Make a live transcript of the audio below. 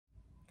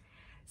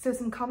So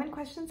some common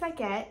questions I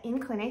get in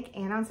clinic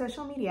and on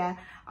social media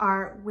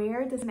are,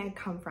 where does an egg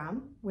come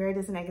from? Where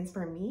does an egg and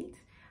sperm meet?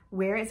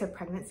 Where is a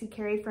pregnancy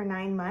carried for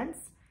 9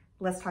 months?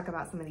 Let's talk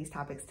about some of these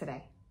topics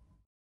today.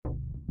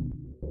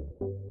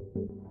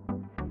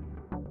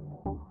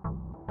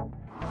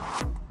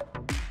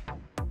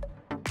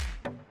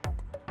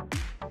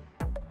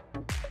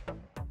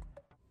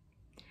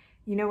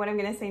 You know what I'm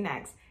gonna say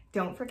next.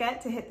 Don't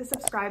forget to hit the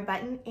subscribe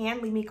button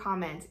and leave me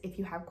comments if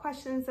you have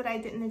questions that I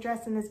didn't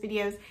address in this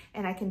videos,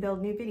 and I can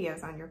build new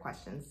videos on your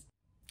questions.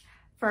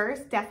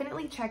 First,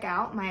 definitely check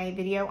out my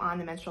video on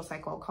the menstrual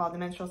cycle called The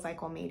Menstrual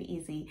Cycle Made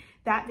Easy.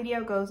 That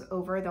video goes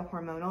over the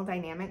hormonal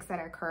dynamics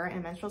that occur in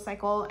a menstrual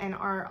cycle and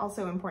are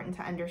also important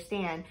to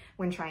understand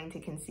when trying to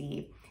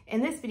conceive.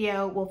 In this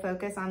video, we'll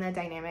focus on the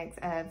dynamics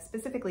of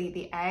specifically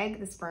the egg,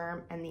 the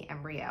sperm, and the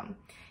embryo,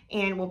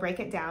 and we'll break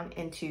it down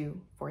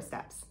into 4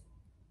 steps.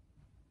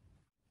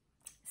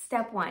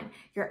 Step 1,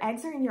 your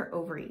eggs are in your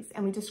ovaries,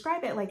 and we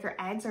describe it like your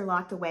eggs are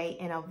locked away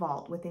in a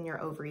vault within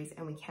your ovaries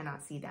and we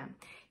cannot see them.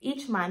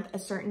 Each month, a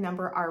certain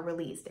number are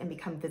released and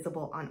become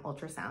visible on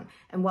ultrasound,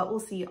 and what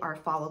we'll see are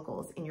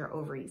follicles in your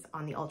ovaries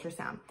on the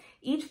ultrasound.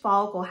 Each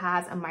follicle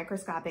has a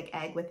microscopic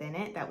egg within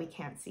it that we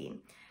can't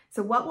see.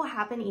 So what will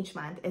happen each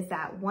month is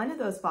that one of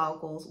those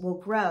follicles will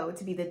grow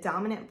to be the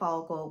dominant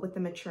follicle with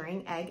the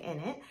maturing egg in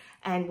it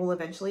and will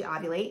eventually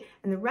ovulate,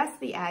 and the rest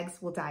of the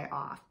eggs will die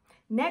off.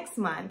 Next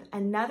month,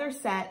 another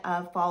set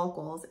of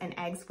follicles and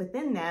eggs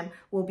within them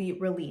will be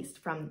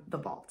released from the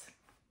vault.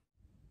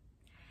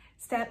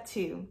 Step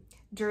 2,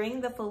 during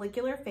the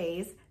follicular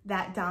phase,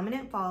 that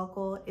dominant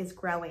follicle is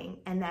growing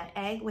and that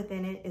egg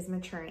within it is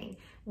maturing.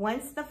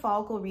 Once the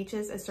follicle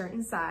reaches a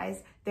certain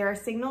size, there are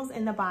signals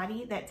in the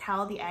body that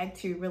tell the egg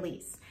to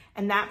release,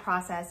 and that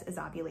process is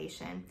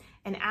ovulation.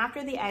 And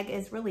after the egg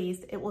is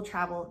released, it will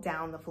travel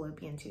down the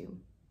fallopian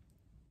tube.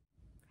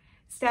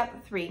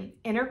 Step 3,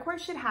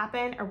 intercourse should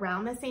happen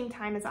around the same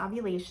time as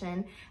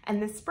ovulation,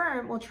 and the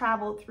sperm will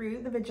travel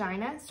through the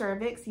vagina,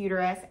 cervix,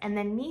 uterus, and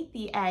then meet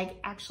the egg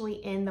actually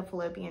in the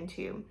fallopian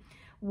tube.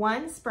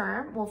 One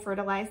sperm will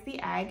fertilize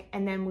the egg,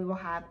 and then we will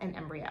have an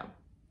embryo.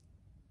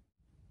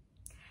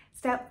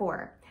 Step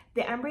 4,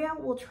 the embryo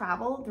will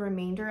travel the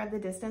remainder of the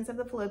distance of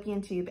the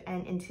fallopian tube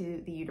and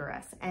into the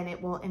uterus, and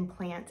it will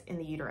implant in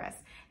the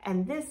uterus.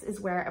 And this is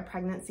where a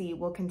pregnancy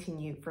will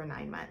continue for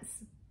 9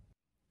 months.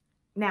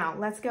 Now,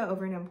 let's go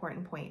over an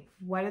important point.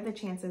 What are the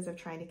chances of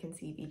trying to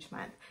conceive each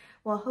month?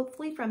 Well,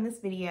 hopefully from this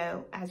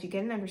video, as you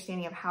get an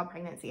understanding of how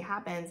pregnancy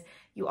happens,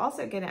 you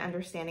also get an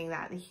understanding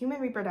that the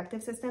human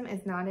reproductive system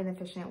is not an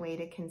efficient way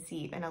to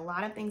conceive, and a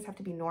lot of things have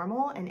to be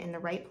normal and in the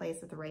right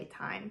place at the right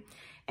time.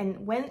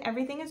 And when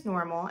everything is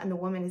normal and the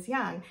woman is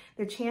young,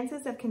 the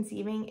chances of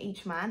conceiving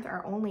each month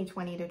are only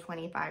 20 to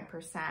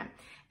 25%.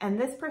 And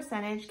this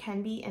percentage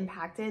can be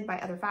impacted by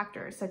other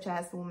factors, such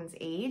as the woman's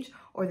age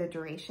or the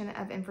duration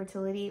of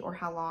infertility or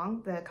how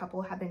long the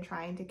couple have been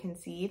trying to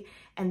conceive.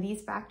 And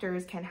these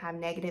factors can have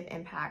negative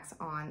impacts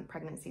on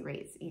pregnancy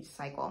rates each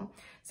cycle.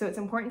 So it's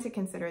important to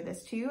consider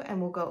this too,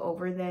 and we'll go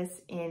over this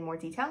in more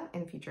detail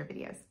in future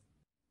videos.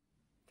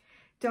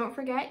 Don't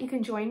forget, you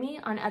can join me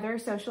on other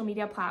social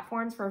media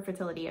platforms for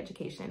fertility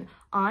education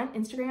on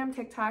Instagram,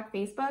 TikTok,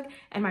 Facebook,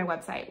 and my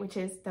website, which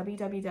is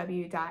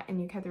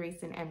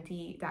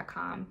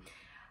www.kathiresanmd.com.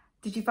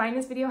 Did you find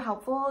this video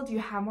helpful? Do you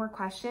have more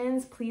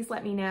questions? Please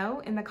let me know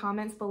in the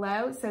comments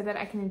below so that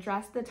I can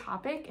address the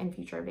topic in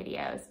future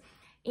videos.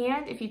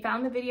 And if you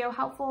found the video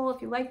helpful,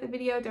 if you liked the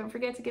video, don't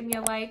forget to give me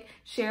a like,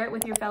 share it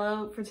with your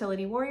fellow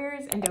fertility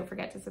warriors, and don't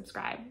forget to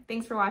subscribe.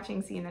 Thanks for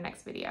watching. See you in the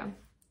next video.